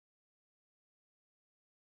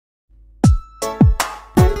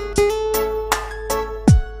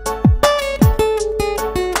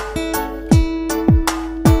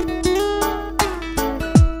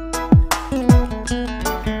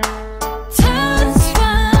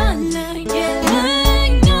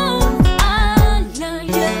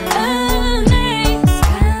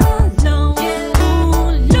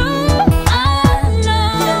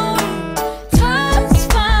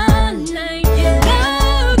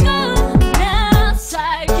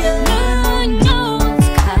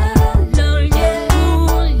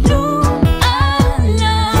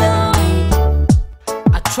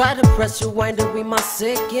surrender in my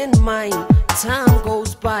second mind. Time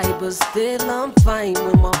goes by, but still I'm fine.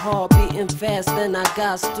 When my heart beating fast, then I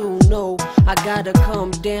got to know I gotta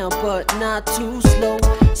come down, but not too slow.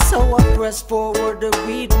 So I press forward to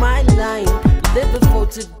read my line. Living for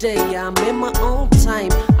today, I'm in my own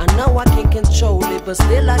time. I know I can't control it, but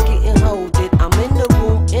still I can't hold it. I'm in the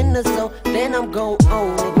room, in the zone, then I'm gon'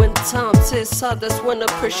 own it. When time ticks up, that's when the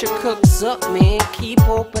pressure cooks up, man. Keep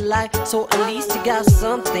hope alive, so at least you got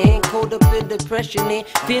something. Caught up in depression and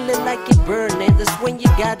feeling like you're burning. That's when you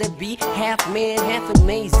gotta be half man, half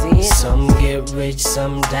amazing. Some get rich,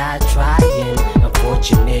 some die trying.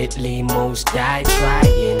 Unfortunately, most die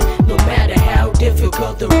trying. No matter how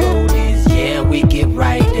difficult the road is, yeah, we get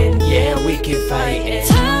right and yeah, we keep fighting.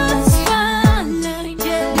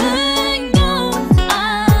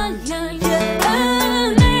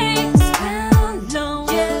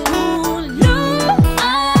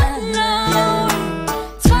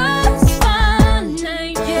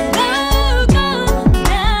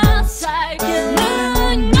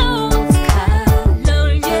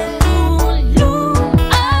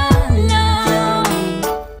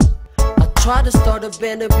 Tried to start a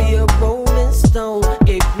band to be a rolling stone.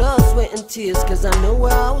 Gave blood, sweat and tears cause I knew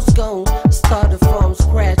where I was going. Started from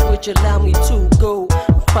scratch which allowed me to go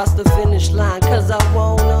across the finish line cause I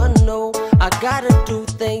wanna know. I gotta do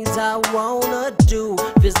things I wanna do.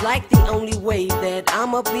 Feels like the only way that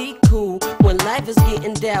I'ma be cool. When life is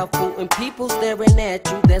getting doubtful and people staring at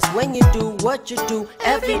you, that's when you do what you do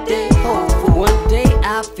every day. Hopeful. One day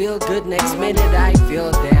I feel good, next minute I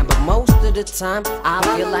feel down. But most of the time I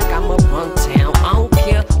feel like I'ma run town. I don't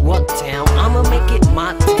care what town, I'ma make it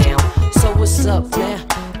my town. So what's up now?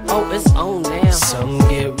 Oh, it's on now. Some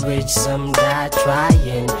get rich, some die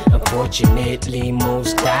trying. Unfortunately,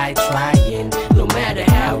 most die trying. No matter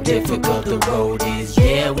how difficult the road is,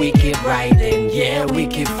 yeah, we keep riding, yeah, we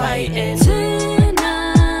keep fighting.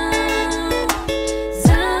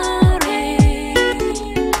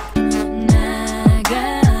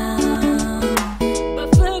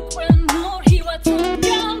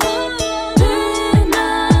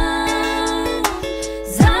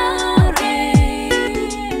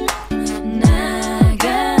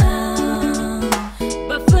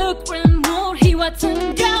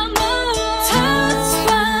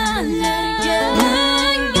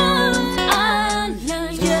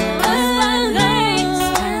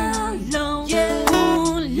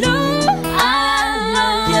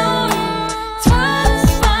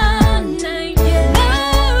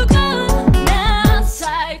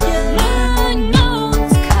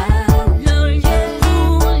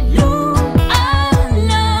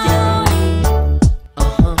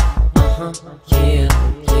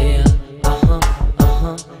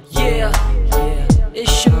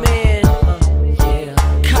 It's your man,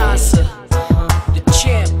 Kassa, the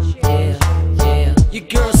champ, your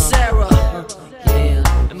girl Sara,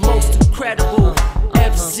 and most incredible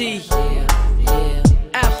FC.